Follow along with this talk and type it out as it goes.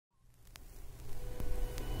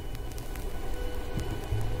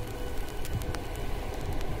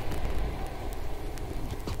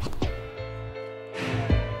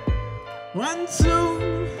1,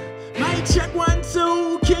 2, mic check 1,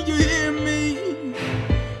 2, can you hear me?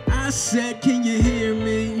 I said, can you hear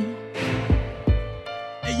me?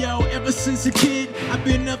 Hey yo, ever since a kid, I've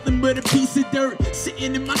been nothing but a piece of dirt.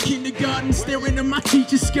 Sitting in my kindergarten, staring at my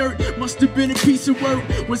teacher's skirt. Must have been a piece of work,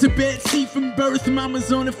 was a bad seed from birth.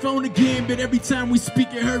 Mama's on the phone again, but every time we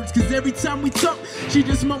speak it hurts. Cause every time we talk, she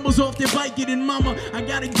just mumbles off their bike. Getting mama, I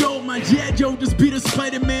gotta go, my G.I. Joe just beat a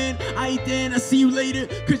Spider-Man. I ain't there and I see you later,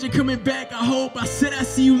 cause you're coming back, I hope. I said I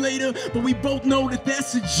see you later, but we both know that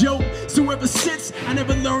that's a joke. So ever since, I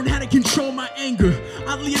never learned how to control my anger.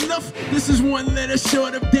 Oddly enough, this is one letter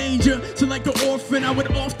short of danger. So like an orphan, I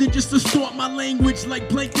would often just distort my language. Like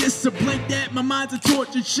blank this or blank that, my mind's a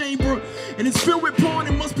torture chamber. And it's filled with porn,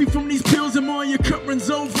 it must be from these pills I'm on. Your cup runs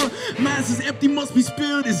over, mine's is empty, must be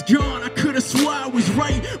spilled, it's gone. I could've swore I was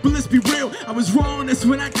right, but let's be real, I was wrong. That's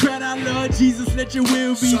when I cried out, Lord Jesus, let your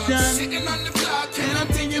will be done. I'm sitting on the block and I'm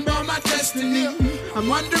thinking about my destiny. I'm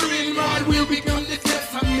wondering what will become the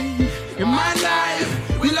death of me. In my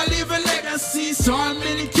life, will I leave a legacy? So I'm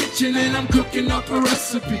in the kitchen and I'm cooking up a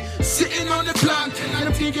recipe. Sitting on the block and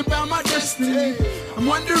I'm thinking about my destiny. I'm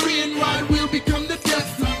wondering what will become the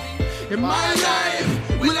death of me. In my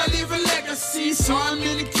life, will I leave a legacy? So I'm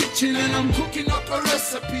in the kitchen and I'm cooking up a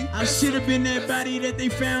recipe. I should have been that body that they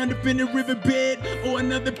found up in the riverbed, or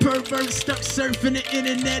another pervert stuck surfing the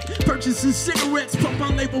internet, purchasing cigarettes, pump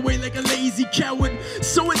my life away like a lazy coward.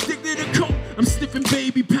 So addicted to coke, I'm sniffing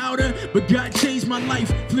baby powder. But God changed my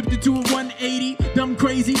life, flipped it to a 180. Dumb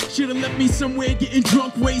crazy, should've left me somewhere getting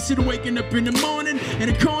drunk, wasted, waking up in the morning in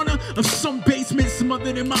a corner of some basement,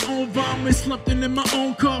 smothered in my own vomit, slumped in my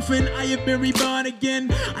own coffin. I am very born again.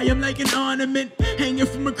 I am like an ornament hanging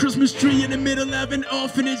from a Christmas tree in the middle of an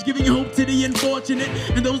orphanage, giving hope to the unfortunate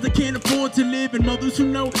and those that can't afford to live, and mothers who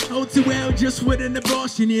know oh too well just what an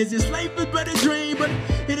abortion is. This life is but a dream, but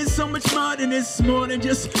it is so much more than this. More than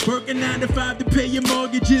just working 9 to 5 to pay your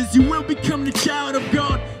mortgages. You will become the child of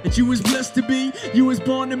God that you was blessed to be. You was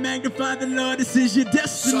born to magnify the Lord. This is your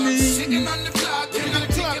destiny. So I'm sitting on the block and I'm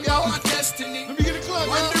thinking about my destiny.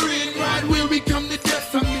 Wondering what will become the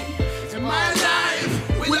death of me. In my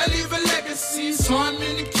life, will I leave a legacy? So I'm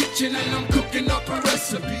in the kitchen and I'm cooking up a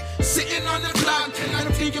recipe. Sitting on the block and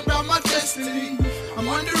I'm thinking about my destiny. I'm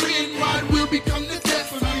wondering what will become the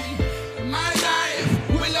death of me. In my life,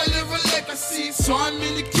 will I leave a legacy? So I'm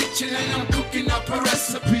in the kitchen and I'm cooking up a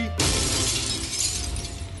recipe.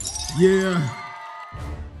 Yeah.